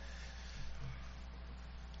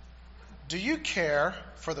 Do you care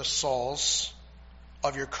for the souls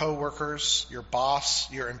of your coworkers, your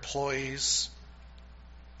boss, your employees,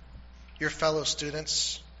 your fellow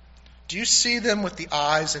students? Do you see them with the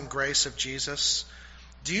eyes and grace of Jesus?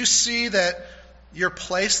 Do you see that you're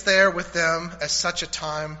placed there with them at such a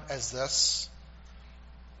time as this?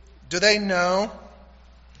 Do they know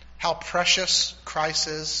how precious Christ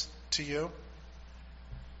is to you?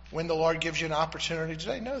 When the Lord gives you an opportunity, do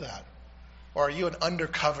they know that? Or are you an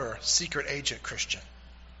undercover, secret agent Christian?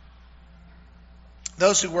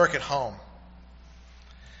 Those who work at home.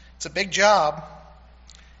 It's a big job.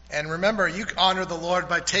 And remember, you honor the Lord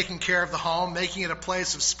by taking care of the home, making it a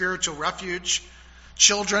place of spiritual refuge.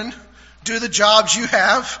 Children, do the jobs you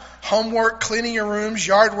have. Homework, cleaning your rooms,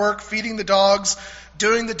 yard work, feeding the dogs,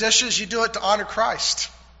 doing the dishes. You do it to honor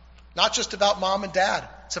Christ. Not just about mom and dad.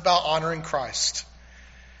 It's about honoring Christ.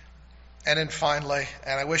 And then finally,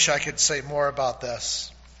 and I wish I could say more about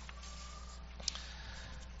this,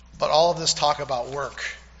 but all of this talk about work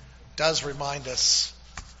does remind us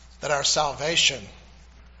that our salvation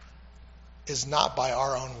is not by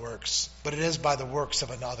our own works, but it is by the works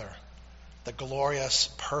of another, the glorious,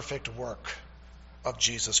 perfect work of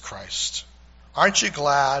Jesus Christ. Aren't you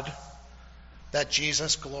glad that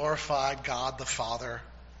Jesus glorified God the Father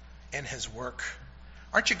in his work?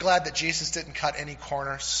 Aren't you glad that Jesus didn't cut any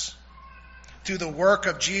corners? Through the work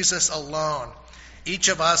of Jesus alone, each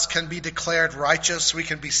of us can be declared righteous. We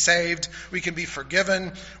can be saved. We can be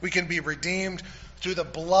forgiven. We can be redeemed through the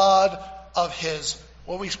blood of his,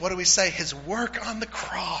 what do we say? His work on the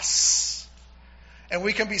cross. And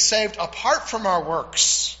we can be saved apart from our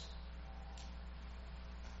works.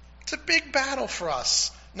 It's a big battle for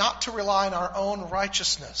us not to rely on our own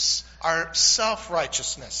righteousness, our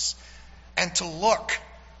self-righteousness, and to look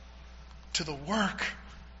to the work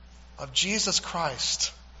of Jesus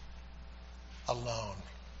Christ alone.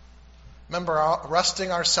 Remember,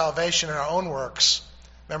 resting our salvation in our own works,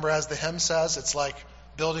 remember as the hymn says, it's like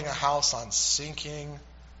building a house on sinking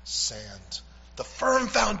sand. The firm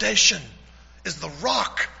foundation is the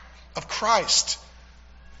rock of Christ,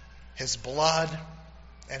 his blood,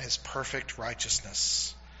 and his perfect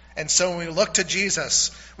righteousness. And so when we look to Jesus,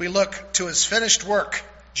 we look to his finished work.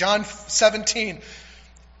 John 17,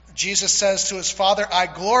 Jesus says to his Father, I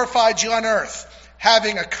glorified you on earth,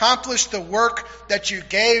 having accomplished the work that you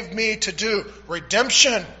gave me to do,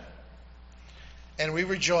 redemption. And we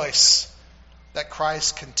rejoice that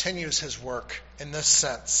Christ continues his work in this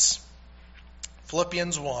sense.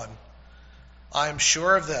 Philippians 1, I am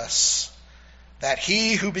sure of this, that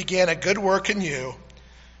he who began a good work in you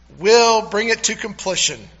will bring it to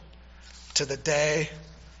completion to the day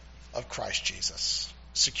of Christ Jesus,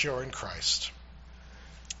 secure in Christ.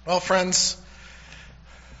 Well, friends,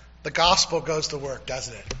 the gospel goes to work,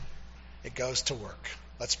 doesn't it? It goes to work.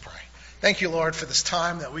 Let's pray. Thank you, Lord, for this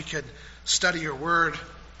time that we could study your word.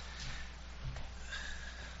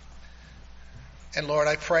 And Lord,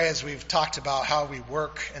 I pray as we've talked about how we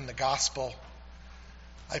work in the gospel,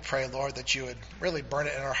 I pray, Lord, that you would really burn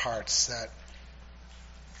it in our hearts that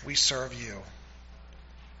we serve you.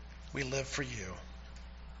 We live for you.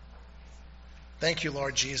 Thank you,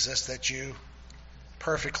 Lord Jesus, that you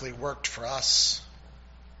perfectly worked for us.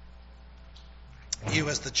 You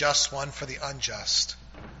as the just one for the unjust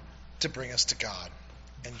to bring us to God.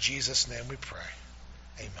 In Jesus' name we pray.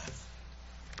 Amen.